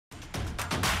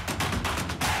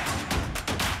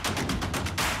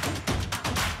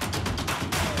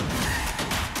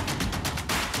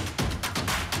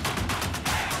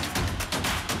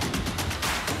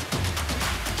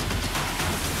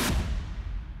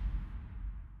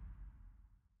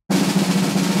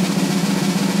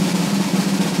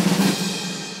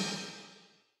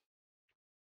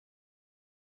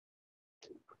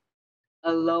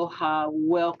Aloha.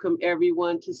 Welcome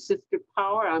everyone to Sister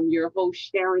Power. I'm your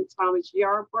host, Sharon Thomas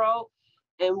Yarbrough,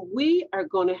 and we are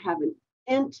going to have an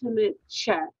intimate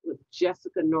chat with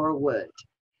Jessica Norwood,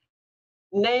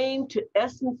 named to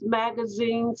Essence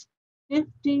Magazine's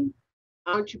 50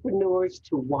 Entrepreneurs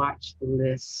to Watch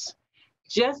list.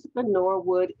 Jessica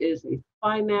Norwood is a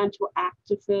financial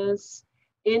activist,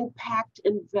 impact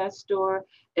investor,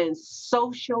 and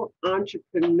social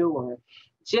entrepreneur.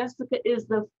 Jessica is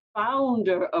the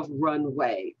founder of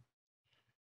RUNWAY.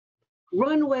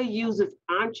 RUNWAY uses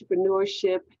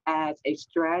entrepreneurship as a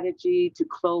strategy to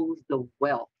close the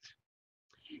wealth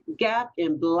gap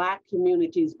in Black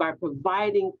communities by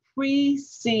providing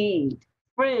pre-seed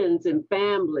friends and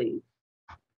family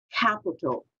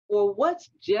capital, or what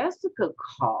Jessica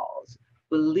calls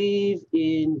believe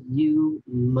in you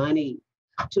money,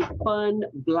 to fund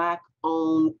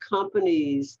Black-owned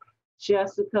companies.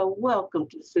 Jessica, welcome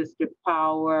to Sister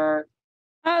Power.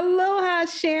 Aloha,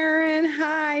 Sharon.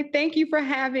 Hi, thank you for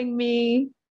having me.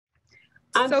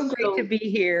 So great to be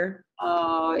here.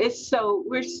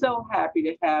 We're so happy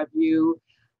to have you.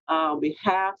 On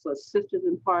behalf of Sisters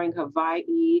Empowering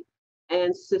Hawaii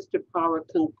and Sister Power,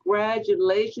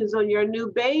 congratulations on your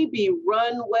new baby,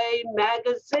 RUNWAY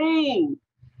Magazine.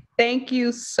 Thank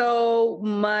you so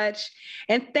much.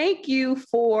 And thank you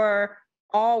for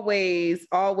always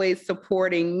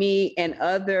supporting me and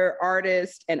other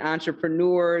artists and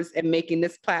entrepreneurs and making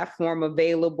this platform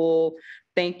available.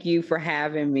 Thank you for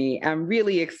having me. I'm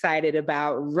really excited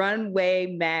about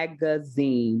RUNWAY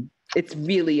Magazine. It's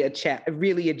really a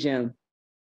gem.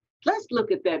 Let's look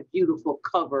at that beautiful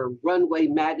cover,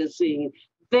 RUNWAY Magazine.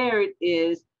 There it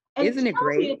is. And isn't it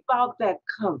great? Tell me about that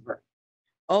cover.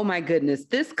 Oh my goodness.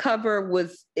 This cover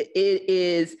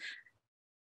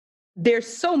there's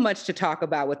so much to talk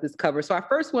about with this cover. So I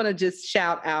first want to just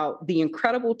shout out the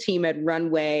incredible team at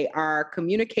RUNWAY, our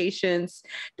communications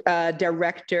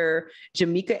director,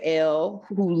 Jamaica L.,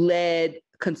 who led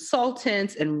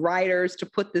consultants and writers to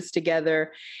put this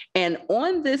together. And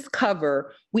on this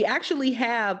cover, we actually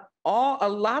have a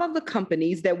lot of the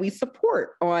companies that we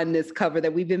support on this cover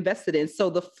that we've invested in. So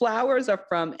the flowers are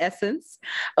from Essence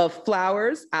of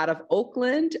Flowers out of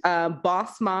Oakland.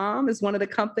 Boss Mom is one of the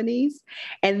companies.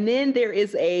 And then there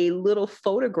is a little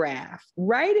photograph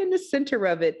right in the center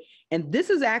of it. And this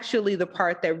is actually the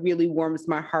part that really warms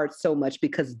my heart so much,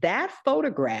 because that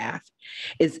photograph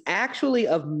is actually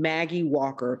of Maggie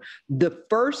Walker, the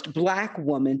first Black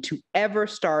woman to ever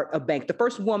start a bank, the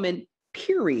first woman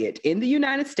period in the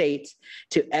United States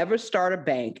to ever start a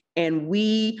bank. And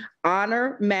we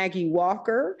honor Maggie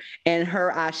Walker and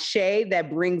her ashe that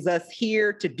brings us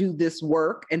here to do this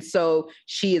work. And so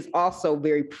she is also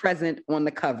very present on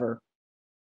the cover.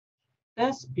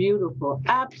 That's beautiful.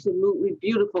 Absolutely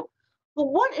beautiful. But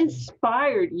what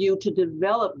inspired you to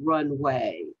develop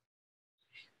RUNWAY?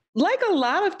 Like a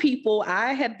lot of people,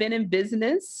 I have been in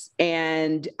business,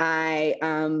 and I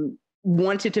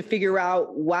wanted to figure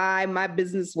out why my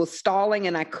business was stalling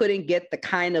and I couldn't get the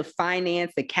kind of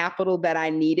finance and capital that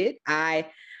I needed. I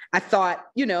thought,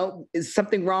 is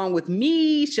something wrong with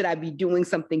me? Should I be doing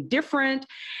something different?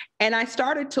 And I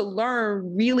started to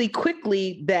learn really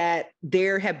quickly that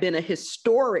there had been a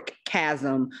historic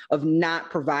chasm of not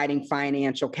providing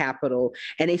financial capital.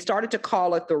 And they started to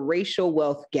call it the racial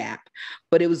wealth gap,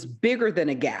 but it was bigger than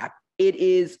a gap. It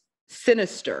is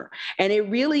sinister. And it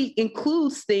really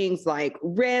includes things like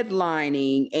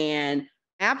redlining and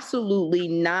absolutely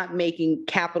not making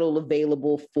capital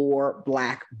available for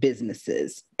Black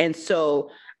businesses. And so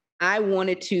I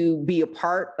wanted to be a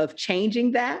part of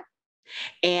changing that.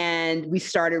 And we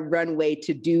started RUNWAY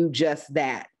to do just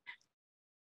that.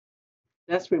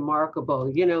 That's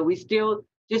remarkable. We still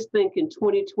just think in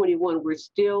 2021, we're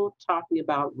still talking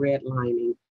about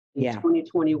redlining in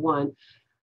 2021.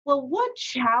 Well, what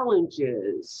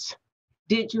challenges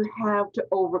did you have to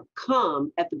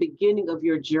overcome at the beginning of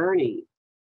your journey?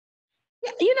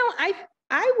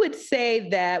 I would say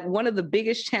that one of the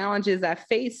biggest challenges I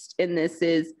faced in this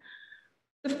is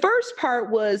the first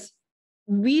part was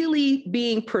really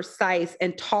being precise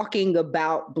and talking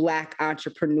about Black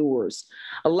entrepreneurs.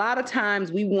 A lot of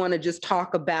times we want to just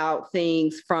talk about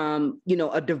things from,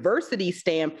 a diversity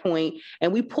standpoint,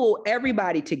 and we pull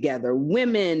everybody together,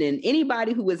 women and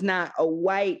anybody who is not a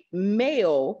white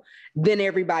male, then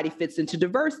everybody fits into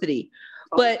diversity.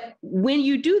 But when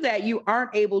you do that, you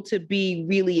aren't able to be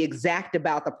really exact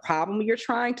about the problem you're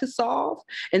trying to solve.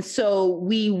 And so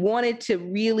we wanted to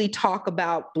really talk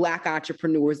about Black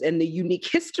entrepreneurs and the unique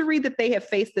history that they have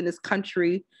faced in this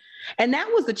country. And that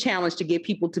was a challenge to get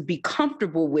people to be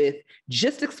comfortable with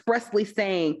just expressly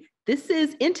saying, This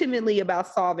is intimately about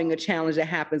solving a challenge that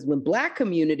happens when Black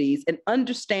communities and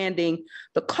understanding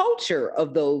the culture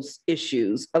of those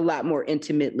issues a lot more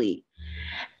intimately.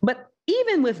 But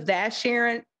even with that,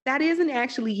 Sharon, that isn't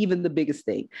actually even the biggest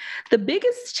thing. The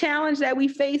biggest challenge that we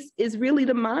face is really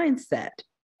the mindset.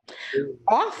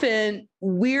 Often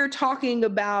we're talking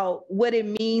about what it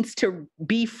means to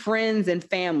be friends and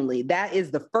family. That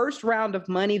is the first round of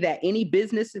money that any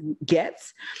business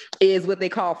gets, is what they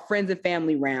call friends and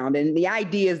family round. And the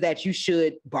idea is that you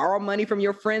should borrow money from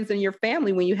your friends and your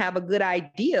family when you have a good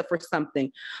idea for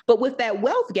something. But with that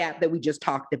wealth gap that we just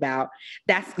talked about,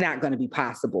 that's not going to be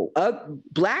possible.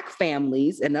 Black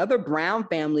families and other brown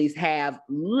families have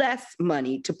less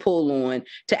money to pull on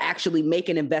to actually make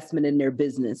an investment in their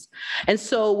business. And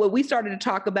so what we started to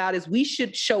talk about is we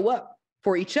should show up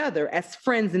for each other as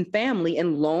friends and family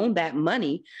and loan that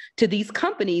money to these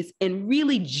companies in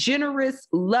really generous,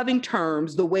 loving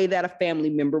terms, the way that a family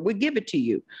member would give it to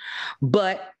you.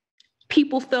 But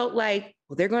people felt like,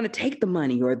 well, they're going to take the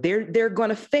money or they're going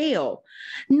to fail,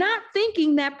 not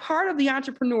thinking that part of the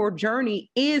entrepreneur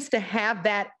journey is to have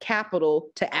that capital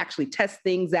to actually test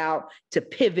things out, to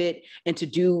pivot and to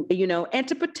do, and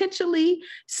to potentially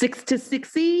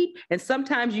succeed. And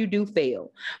sometimes you do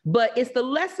fail, but it's the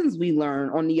lessons we learn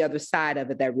on the other side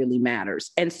of it that really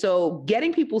matters. And so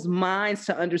getting people's minds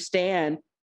to understand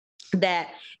that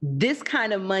this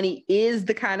kind of money is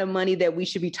the kind of money that we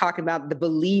should be talking about, the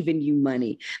believe in you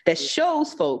money that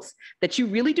shows folks that you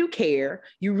really do care,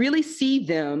 you really see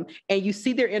them, and you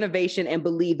see their innovation and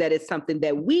believe that it's something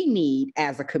that we need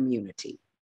as a community.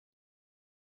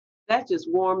 That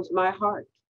just warms my heart,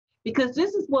 because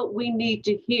this is what we need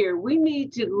to hear. We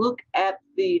need to look at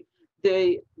the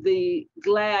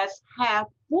glass half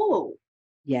full.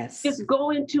 Yes. Just go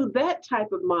into that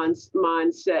type of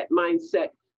mindset.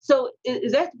 So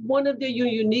is that one of your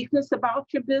uniqueness about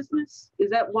your business? Is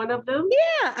that one of them?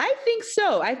 Yeah, I think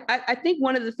so. I think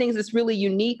one of the things that's really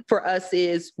unique for us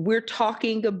is we're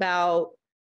talking about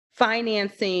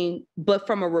financing, but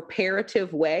from a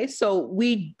reparative way. So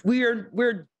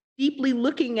we're deeply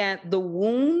looking at the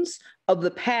wounds of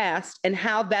the past and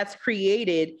how that's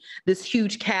created this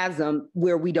huge chasm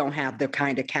where we don't have the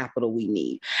kind of capital we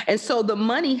need. And so the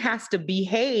money has to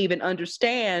behave and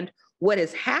understand what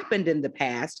has happened in the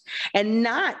past and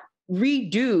not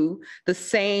redo the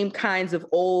same kinds of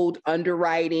old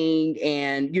underwriting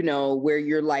and, where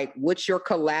you're like, what's your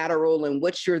collateral and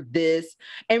what's your this,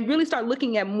 and really start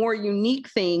looking at more unique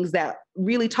things that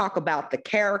really talk about the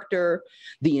character,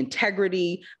 the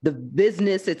integrity, the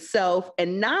business itself,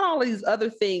 and not all of these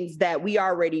other things that we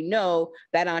already know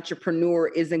that entrepreneur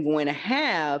isn't going to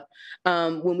have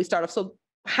when we start off. So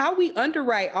how we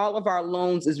underwrite all of our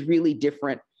loans is really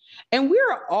different. And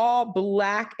we're all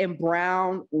Black and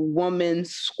brown woman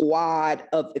squad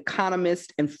of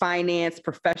economists and finance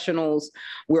professionals.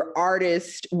 We're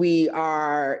artists. We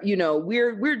are,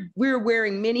 we're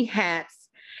wearing many hats,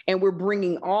 and we're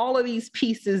bringing all of these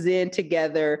pieces in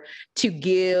together to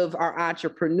give our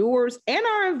entrepreneurs and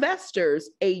our investors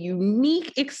a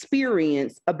unique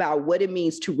experience about what it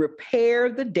means to repair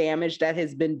the damage that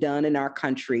has been done in our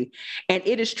country. And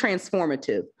it is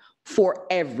transformative for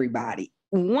everybody.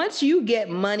 Once you get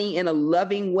money in a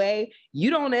loving way, you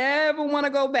don't ever want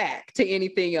to go back to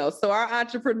anything else. So our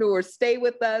entrepreneurs stay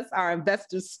with us, our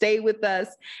investors stay with us,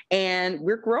 and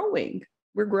we're growing.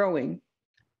 We're growing.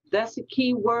 That's a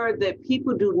key word that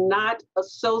people do not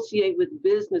associate with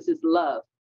business is love.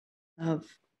 Love.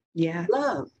 Yeah.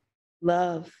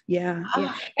 Love. Yeah.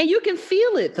 And you can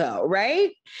feel it though,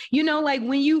 right? Like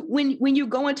when you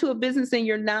go into a business and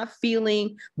you're not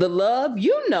feeling the love,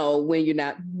 when you're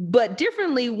not, but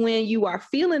differently when you are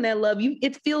feeling that love,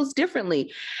 it feels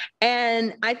differently.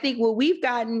 And I think what we've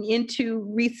gotten into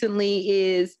recently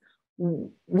is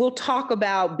we'll talk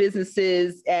about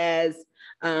businesses as,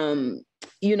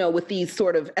 with these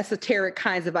sort of esoteric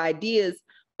kinds of ideas.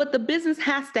 But the business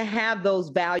has to have those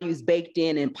values baked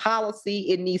in policy.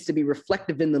 It needs to be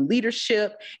reflective in the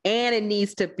leadership, and it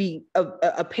needs to be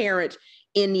apparent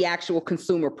in the actual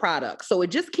consumer product. So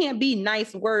it just can't be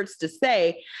nice words to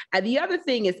say. And the other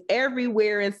thing is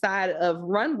everywhere inside of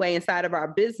Runway, inside of our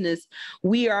business,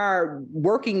 we are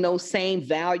working those same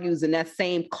values and that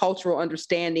same cultural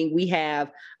understanding. We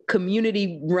have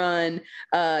community-run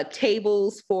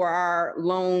tables for our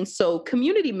loans. So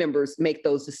community members make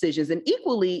those decisions. And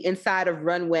equally, inside of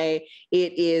Runway,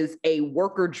 it is a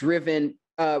worker-driven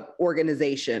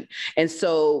organization. And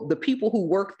so the people who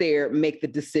work there make the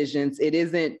decisions. It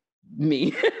isn't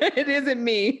me. It isn't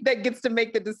me that gets to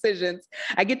make the decisions.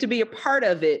 I get to be a part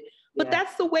of it, But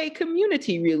that's the way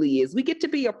community really is. We get to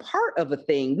be a part of a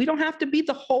thing. We don't have to be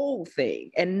the whole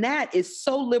thing. And that is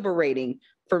so liberating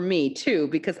for me too,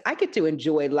 because I get to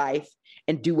enjoy life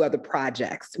and do other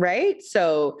projects, right?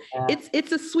 So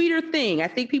it's a sweeter thing. I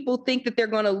think people think that they're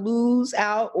going to lose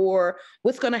out, or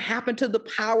what's going to happen to the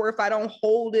power if I don't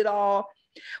hold it all.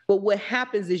 But what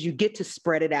happens is you get to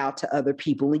spread it out to other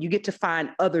people, and you get to find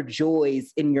other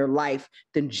joys in your life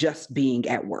than just being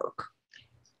at work.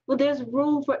 Well, there's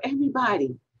room for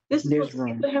everybody. This is what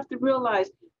people have to realize.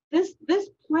 This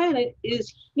planet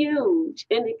is huge,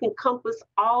 and it can encompass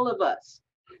all of us.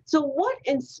 So what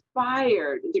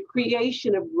inspired the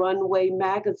creation of RUNWAY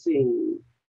Magazine?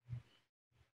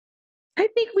 I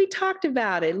think we talked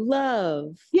about it.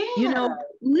 Love. Yeah. You know,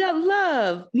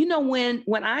 love. You know,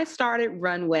 when I started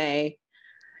RUNWAY,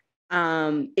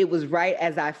 it was right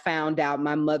as I found out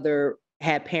my mother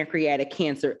had pancreatic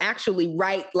cancer. Actually,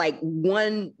 right, like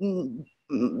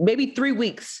maybe 3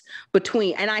 weeks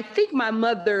between. And I think my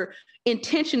mother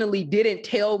intentionally didn't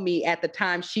tell me at the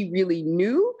time she really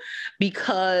knew,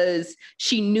 because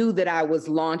she knew that I was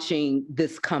launching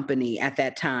this company at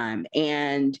that time.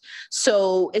 And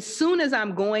so as soon as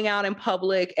I'm going out in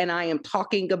public and I am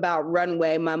talking about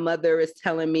RUNWAY, my mother is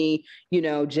telling me, you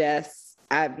know, Jess,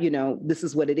 this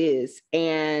is what it is.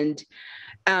 And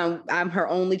I'm her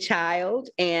only child.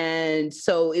 And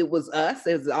so it was us.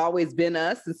 It's always been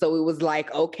us. And so it was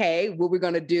like, okay, what we're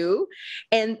going to do.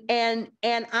 And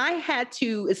I had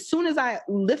to, as soon as I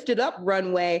lifted up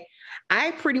RUNWAY,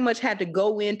 I pretty much had to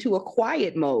go into a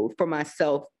quiet mode for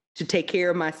myself to take care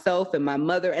of myself and my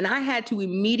mother. And I had to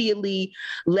immediately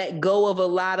let go of a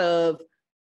lot of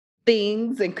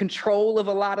things and control of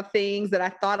a lot of things that I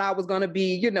thought I was going to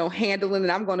be, you know, handling,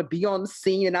 and I'm going to be on the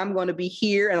scene and I'm going to be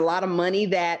here, and a lot of money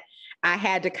that I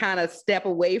had to kind of step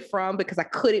away from because I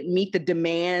couldn't meet the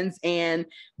demands and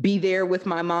be there with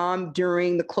my mom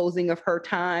during the closing of her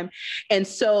time. And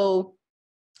so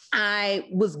I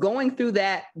was going through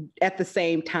that at the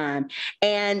same time.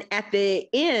 And at the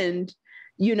end,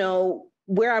 you know,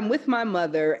 where I'm with my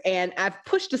mother, and I've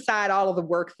pushed aside all of the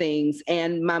work things,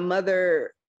 and my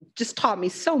mother just taught me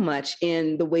so much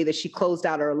in the way that she closed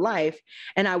out her life.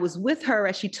 And I was with her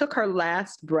as she took her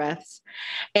last breaths.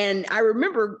 And I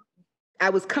remember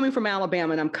I was coming from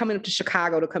Alabama, and I'm coming up to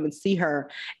Chicago to come and see her.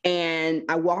 And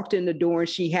I walked in the door, and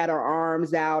she had her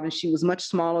arms out, and she was much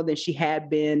smaller than she had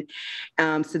been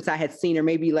since I had seen her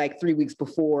maybe like 3 weeks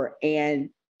before.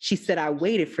 And she said, "I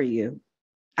waited for you.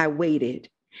 I waited."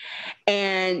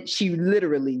 And she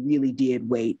literally really did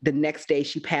wait. The next day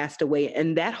she passed away.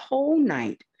 And that whole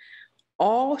night,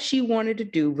 all she wanted to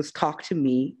do was talk to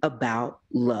me about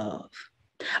love,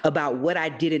 about what I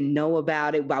didn't know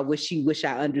about it, about what she wished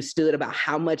I understood, about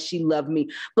how much she loved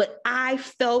me. But I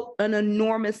felt an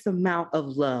enormous amount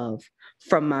of love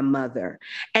from my mother.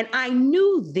 And I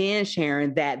knew then,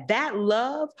 Sharon, that that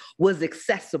love was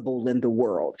accessible in the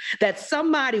world, that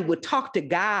somebody would talk to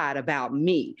God about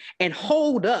me and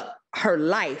hold up her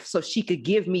life so she could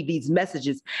give me these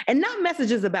messages, and not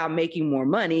messages about making more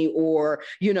money or,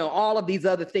 you know, all of these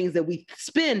other things that we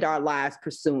spend our lives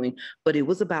pursuing, but it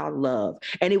was about love.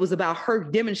 And it was about her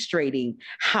demonstrating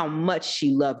how much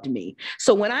she loved me.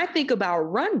 So when I think about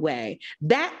RUNWAY,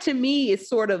 that to me is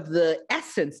sort of the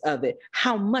essence of it,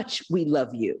 how much we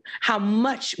love you, how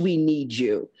much we need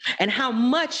you, and how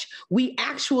much we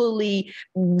actually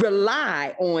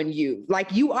rely on you.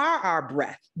 Like, you are our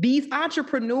breath. These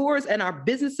entrepreneurs and our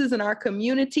businesses and our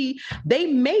community, they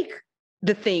make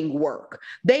the thing work.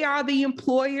 They are the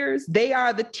employers, they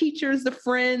are the teachers, the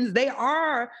friends, they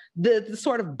are the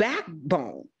sort of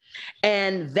backbone.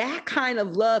 And that kind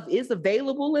of love is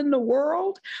available in the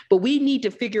world, but we need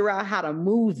to figure out how to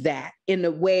move that in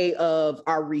the way of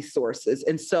our resources.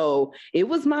 And so it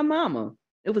was my mama.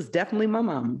 It was definitely my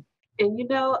mama. And you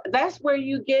know, that's where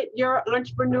you get your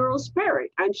entrepreneurial spirit.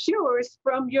 I'm sure it's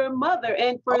from your mother.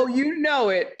 And for you know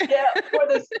it. Yeah, for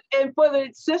the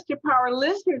Sister Power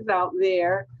listeners out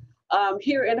there,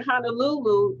 here in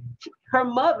Honolulu, her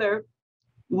mother,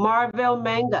 Marvel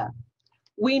Manga.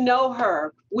 We know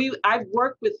her. I've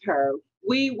worked with her.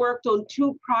 We worked on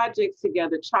 2 projects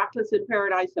together, Chocolates in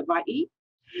Paradise, Hawaii,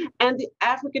 and the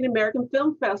African American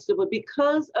Film Festival.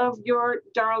 Because of your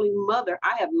darling mother,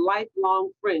 I have lifelong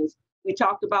friends. We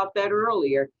talked about that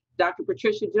earlier. Dr.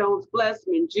 Patricia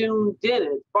Jones-Blessman, June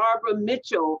Dennis, Barbara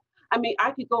Mitchell. I mean,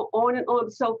 I could go on and on.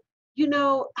 So, you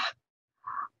know,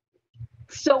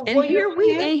 here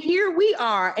we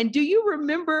are. And do you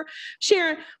remember,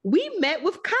 Sharon, we met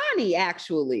with Connie,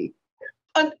 actually.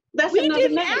 We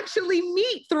didn't actually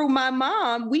meet through my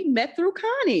mom. We met through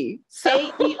Connie.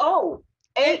 So. AEO.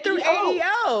 And through AEO.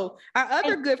 AEO, our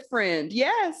other And good friend.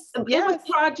 Yes, it was yes.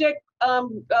 Project,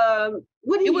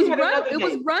 what do you had another It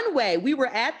was name? Runway. We were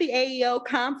at the AEO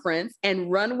conference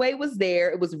and Runway was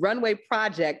there. It was Runway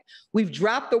Project. We've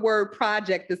dropped the word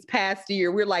project this past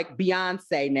year. We're like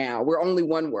Beyonce now. We're only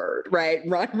one word, right?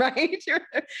 Run, right?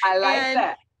 I like and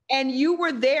that. and you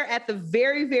were there at the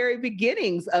very, very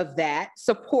beginnings of that,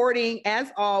 supporting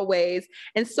as always.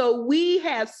 And so we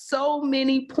have so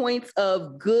many points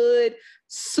of good,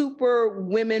 super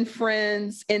women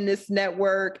friends in this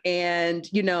network. And,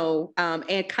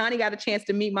 and Connie got a chance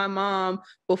to meet my mom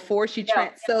before she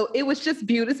Yeah. so it was just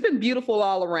beautiful. It's been beautiful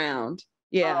all around.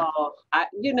 Yeah. Oh, I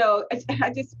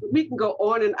just, we can go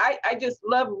on, and I just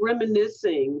love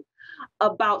reminiscing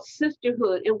about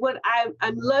sisterhood. And what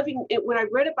I'm loving it when I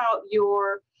read about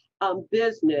your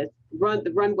business,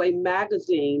 the Runway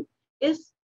Magazine,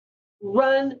 is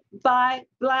run by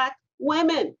Black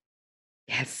women.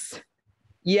 Yes.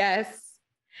 Yes.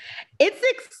 It's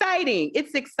exciting.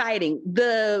 It's exciting.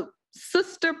 The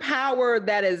sister power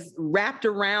that is wrapped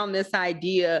around this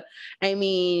idea. I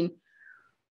mean,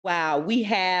 wow, we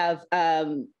have,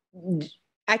 I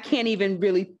can't even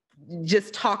really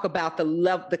just talk about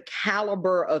the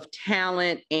caliber of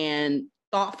talent and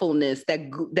thoughtfulness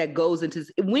that goes into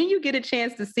when you get a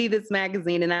chance to see this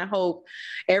magazine. And I hope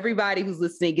everybody who's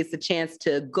listening gets a chance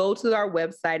to go to our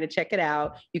website and check it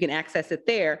out. You can access it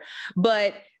there.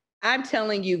 But I'm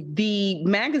telling you, the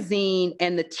magazine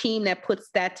and the team that puts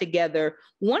that together,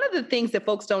 one of the things that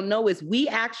folks don't know is we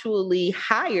actually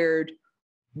hired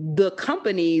the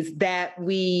companies that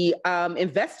we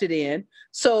invested in.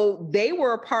 So they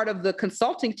were a part of the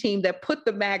consulting team that put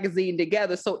the magazine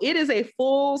together. So it is a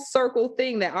full circle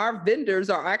thing that our vendors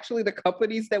are actually the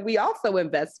companies that we also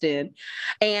invest in.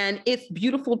 And it's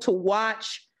beautiful to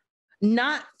watch,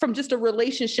 not from just a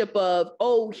relationship of,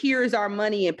 oh, here's our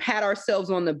money and pat ourselves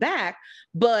on the back,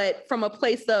 but from a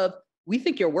place of, we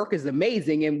think your work is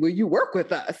amazing and will you work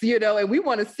with us, and we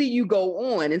want to see you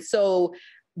go on. And so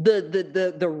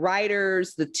the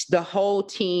writers, the whole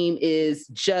team is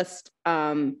just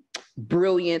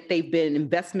brilliant. They've been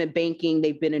investment banking.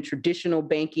 They've been in traditional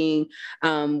banking.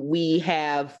 We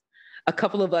have a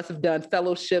couple of us have done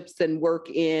fellowships and work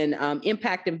in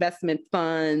impact investment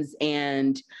funds.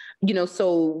 And,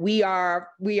 so we are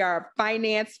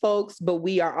finance folks, but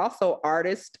we are also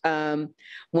artists.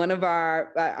 One of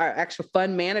our actual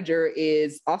fund manager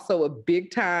is also a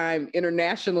big time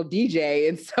international DJ.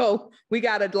 And so we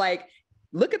got to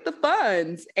look at the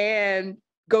funds and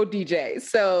go DJ.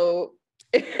 So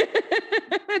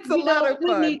it's a lot of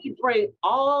fun. We need to bring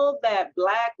all that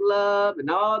Black love and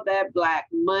all that Black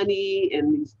money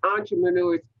and these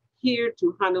entrepreneurs here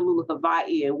to Honolulu,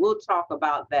 Hawaii, and we'll talk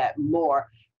about that more.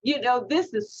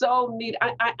 This is so neat.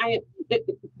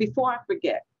 Before I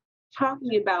forget,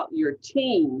 talking about your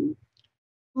team,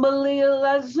 Malia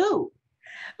Lazu.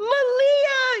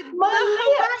 Malia, the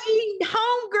Hawaii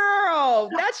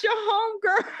homegirl. That's your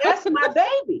homegirl. That's my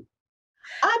baby.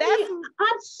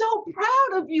 I'm so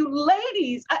proud of you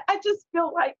ladies. I just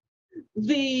feel like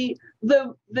the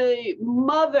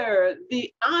mother,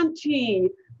 the auntie,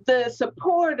 the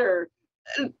supporter,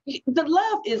 the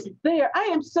love is there. I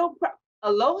am so proud.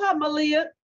 Aloha,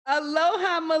 Malia.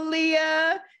 Aloha,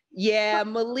 Malia. Yeah,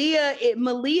 Malia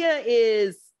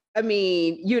is,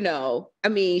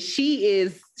 she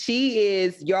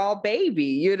is y'all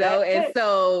baby, and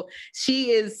so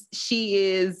she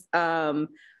is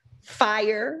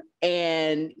fire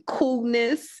and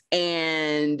coolness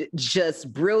and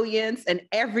just brilliance and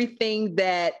everything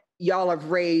that y'all have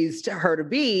raised her to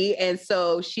be. And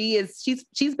so she's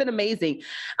been amazing.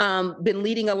 Been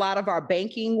leading a lot of our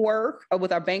banking work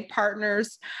with our bank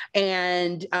partners,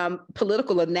 and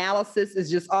political analysis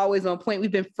is just always on point.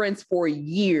 We've been friends for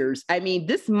years.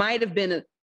 This might have been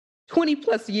 20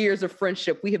 plus years of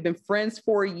friendship. We have been friends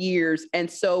for years.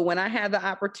 And so when I had the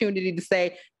opportunity to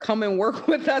say, come and work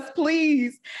with us,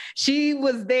 please, she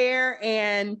was there.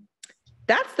 And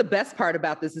that's the best part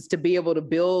about this, is to be able to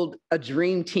build a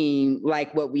dream team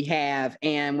like what we have.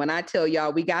 And when I tell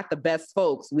y'all, we got the best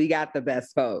folks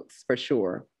for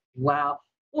sure. Wow.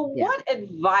 Well, yeah. What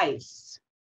advice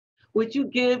would you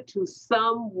give to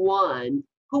someone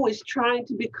who is trying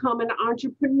to become an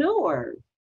entrepreneur?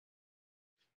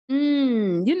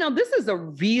 This is a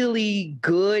really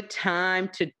good time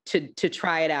to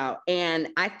try it out. And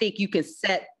I think you can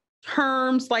set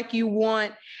terms like you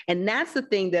want. And that's the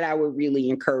thing that I would really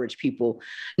encourage people: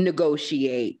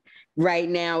 negotiate. Right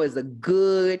now is a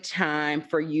good time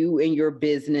for you and your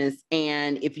business.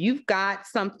 And if you've got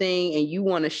something and you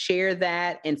want to share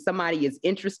that and somebody is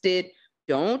interested,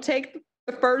 don't take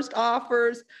the first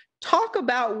offers. talk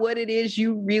about what it is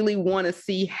you really want to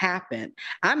see happen.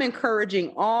 I'm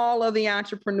encouraging all of the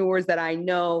entrepreneurs that I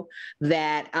know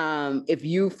that if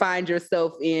you find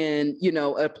yourself in,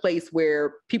 a place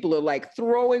where people are like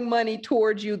throwing money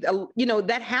towards you,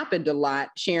 that happened a lot,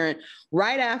 Sharon.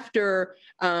 Right after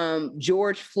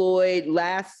George Floyd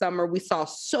last summer, we saw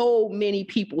so many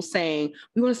people saying,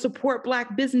 we want to support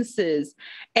Black businesses.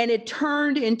 And it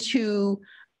turned into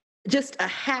just a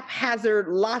haphazard,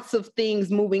 lots of things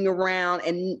moving around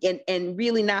and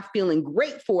really not feeling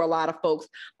great for a lot of folks,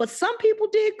 but some people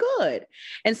did good.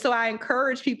 And so I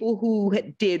encourage people who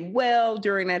did well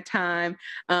during that time,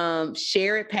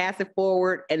 share it, pass it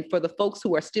forward. And for the folks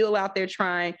who are still out there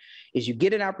trying, as you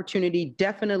get an opportunity,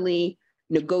 definitely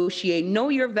negotiate, know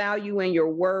your value and your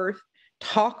worth.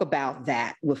 Talk about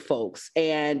that with folks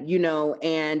and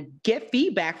get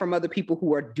feedback from other people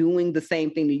who are doing the same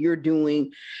thing that you're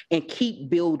doing and keep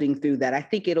building through that. I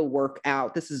think it'll work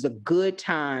out. This is a good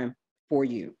time for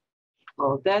you.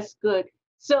 Oh, that's good.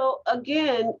 So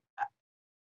again,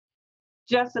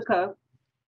 Jessica,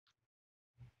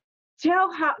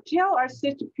 tell our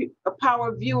Sister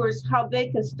Power viewers how they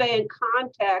can stay in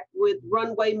contact with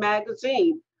RUNWAY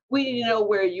Magazine. We need to know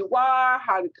where you are,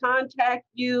 how to contact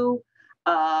you,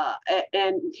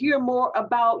 and hear more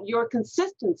about your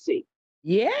consistency.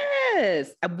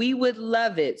 Yes, we would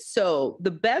love it. So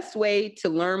the best way to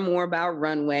learn more about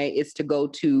Runway is to go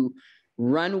to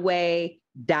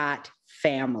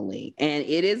runway.family. And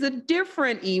it is a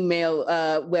different email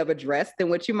web address than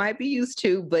what you might be used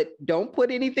to, but don't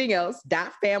put anything else.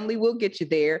 .family will get you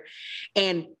there.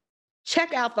 And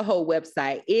check out the whole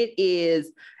website. It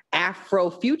is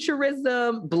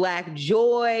Afrofuturism, Black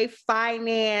joy,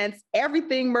 finance,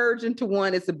 everything merged into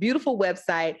one. It's a beautiful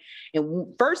website. And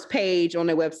first page on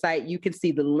the website, you can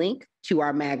see the link to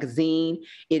our magazine.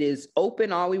 It is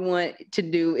open. All we want to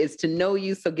do is to know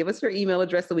you. So give us your email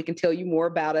address so we can tell you more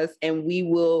about us, and we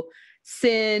will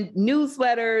send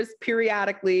newsletters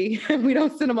periodically. We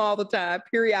don't send them all the time,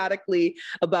 periodically,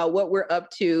 about what we're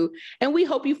up to. And we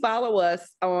hope you follow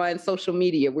us on social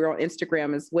media. We're on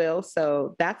Instagram as well.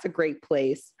 So that's a great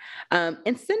place. And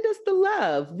send us the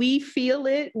love. We feel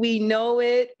it. We know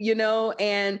it,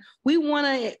 and we want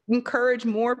to encourage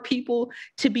more people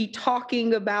to be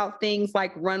talking about things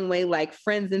like Runway, like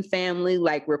friends and family,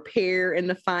 like repair and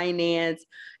the finance,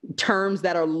 terms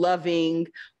that are loving.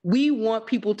 We want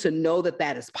people to know that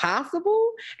that is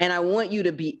possible, and I want you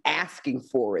to be asking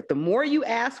for it. The more you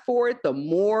ask for it, the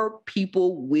more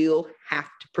people will have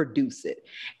to produce it.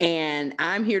 And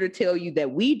I'm here to tell you that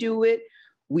we do it,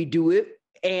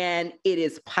 and it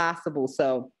is possible.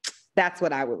 So that's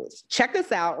what I would check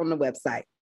us out on the website.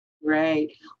 Right.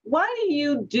 Why do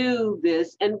you do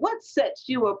this, and what sets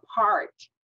you apart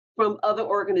from other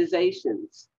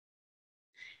organizations?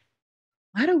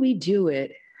 Why do we do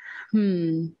it?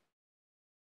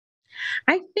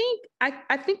 I think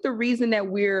the reason that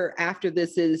we're after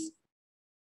this is,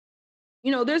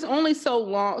 there's only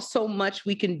so much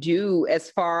we can do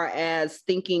as far as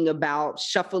thinking about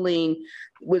shuffling,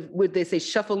 what they say,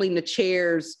 shuffling the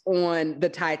chairs on the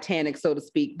Titanic, so to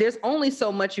speak. There's only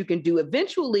so much you can do.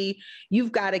 Eventually,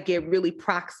 you've got to get really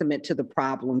proximate to the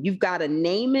problem. You've got to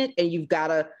name it, and you've got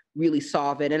to really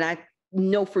solve it. And I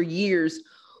know for years,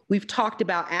 we've talked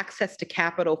about access to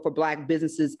capital for Black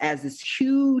businesses as this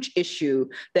huge issue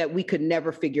that we could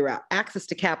never figure out. Access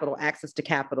to capital.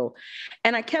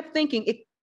 And I kept thinking,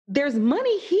 there's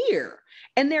money here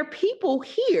and there are people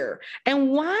here.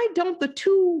 And why don't the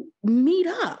two meet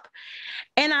up?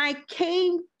 And I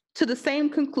came to the same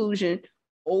conclusion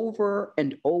over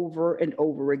and over and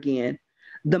over again.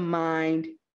 The mind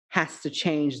has to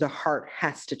change. The heart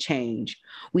has to change.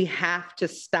 We have to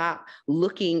stop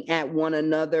looking at one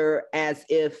another as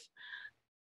if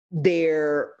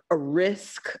they're a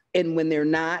risk, and when they're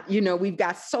not. We've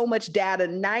got so much data.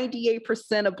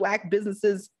 98% of Black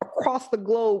businesses across the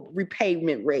globe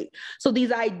repayment rate. So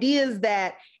these ideas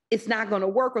that it's not going to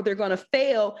work or they're going to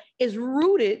fail is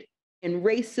rooted in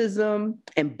racism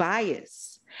and bias.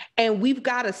 And we've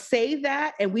got to say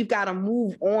that, and we've got to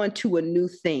move on to a new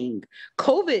thing.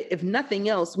 COVID, if nothing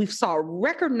else, we've saw a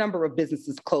record number of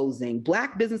businesses closing,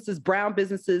 Black businesses, brown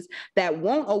businesses that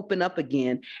won't open up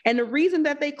again. And the reason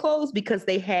that they closed, because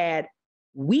they had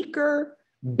weaker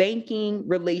banking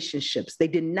relationships. They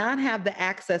did not have the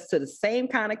access to the same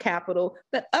kind of capital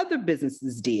that other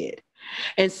businesses did.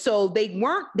 And so they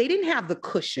didn't have the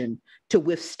cushion to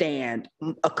withstand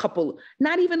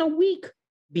not even a week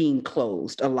being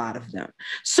closed, a lot of them.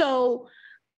 So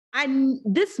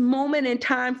this moment in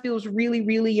time feels really,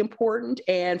 really important.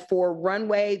 And for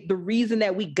Runway, the reason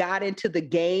that we got into the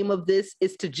game of this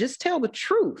is to just tell the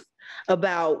truth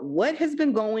about what has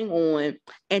been going on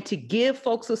and to give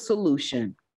folks a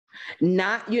solution.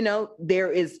 Not,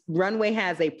 Runway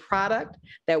has a product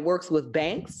that works with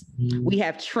banks. We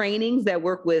have trainings that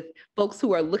work with folks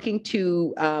who are looking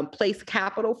to place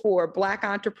capital for Black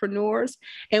entrepreneurs.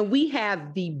 And we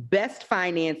have the best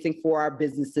financing for our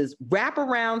businesses,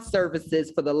 wraparound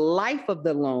services for the life of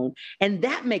the loan. And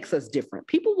that makes us different.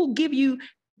 People will give you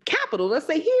capital. Let's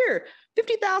say, here,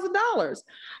 $50,000.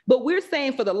 But we're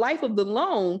saying for the life of the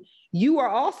loan, you are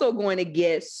also going to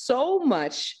get so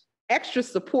much extra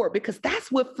support, because that's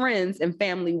what friends and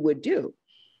family would do.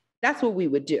 That's what we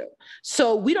would do.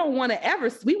 So we don't want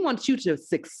to we want you to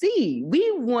succeed.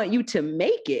 We want you to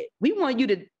make it. We want you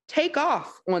to take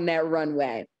off on that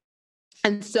runway.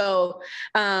 And so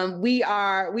we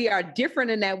are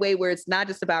different in that way, where it's not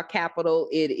just about capital,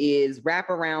 it is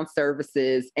wraparound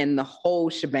services and the whole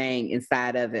shebang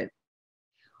inside of it.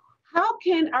 How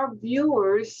can our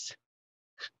viewers,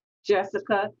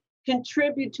 Jessica,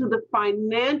 contribute to the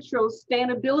financial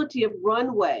sustainability of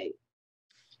Runway?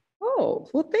 Oh,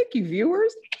 well, thank you,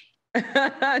 viewers.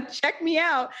 Check me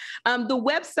out. The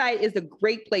website is a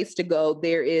great place to go.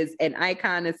 There is an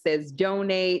icon that says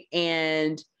donate,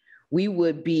 and we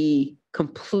would be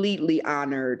completely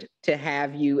honored to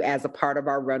have you as a part of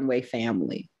our Runway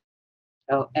family.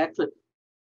 Oh, excellent.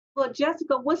 Well,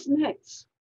 Jessica, what's next?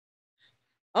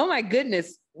 Oh my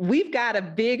goodness. We've got a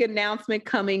big announcement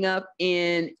coming up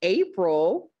in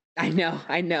April. I know.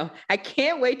 I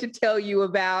can't wait to tell you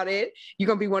about it. You're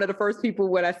going to be one of the first people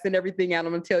when I send everything out.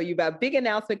 I'm going to tell you about a big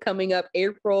announcement coming up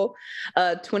April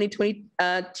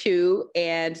 2022.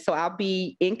 And so I'll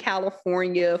be in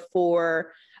California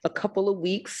for a couple of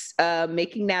weeks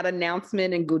making that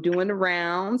announcement and doing the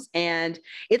rounds. And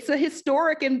it's a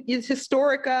historic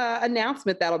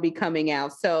announcement that'll be coming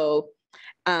out. So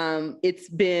it's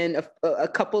been a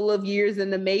couple of years in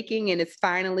the making, and it's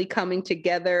finally coming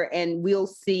together, and we'll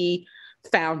see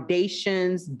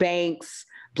foundations, banks,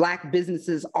 Black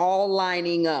businesses all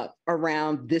lining up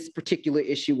around this particular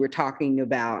issue we're talking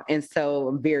about. And so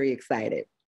I'm very excited.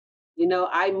 You know,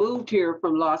 I moved here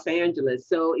from Los Angeles,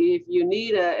 so if you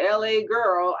need a LA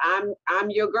girl, I'm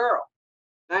your girl.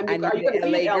 Are you going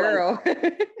to be in LA?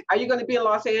 Are you going to be in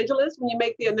Los Angeles when you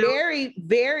make the announcement? Very,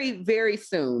 very, very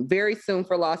soon. Very soon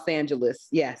for Los Angeles.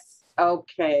 Yes.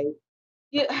 Okay.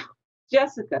 Yeah,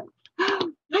 Jessica, I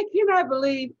cannot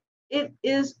believe it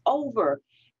is over.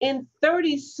 In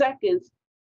 30 seconds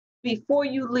before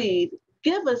you leave,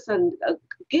 give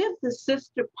the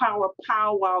Sister Power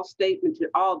powwow statement to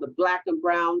all the Black and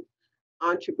brown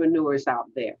entrepreneurs out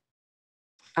there.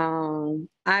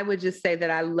 I would just say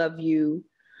that I love you.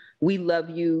 We love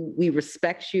you. We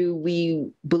respect you. We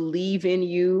believe in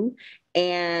you,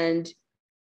 and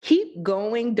keep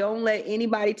going. Don't let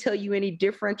anybody tell you any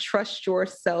different. Trust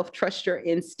yourself, trust your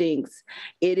instincts.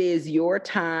 It is your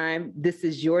time. This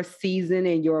is your season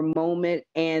and your moment,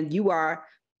 and you are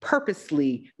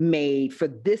purposely made for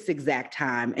this exact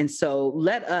time. And so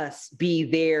let us be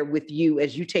there with you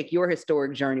as you take your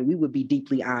historic journey. We would be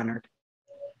deeply honored.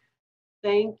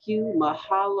 Thank you.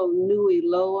 Mahalo nui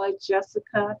loa,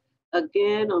 Jessica.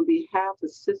 Again, on behalf of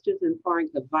Sisters in Foreign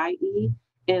Hawaii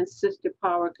and Sister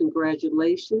Power,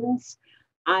 congratulations.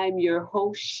 I'm your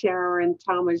host, Sharon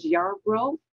Thomas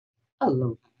Yarbrough.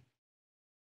 Aloha.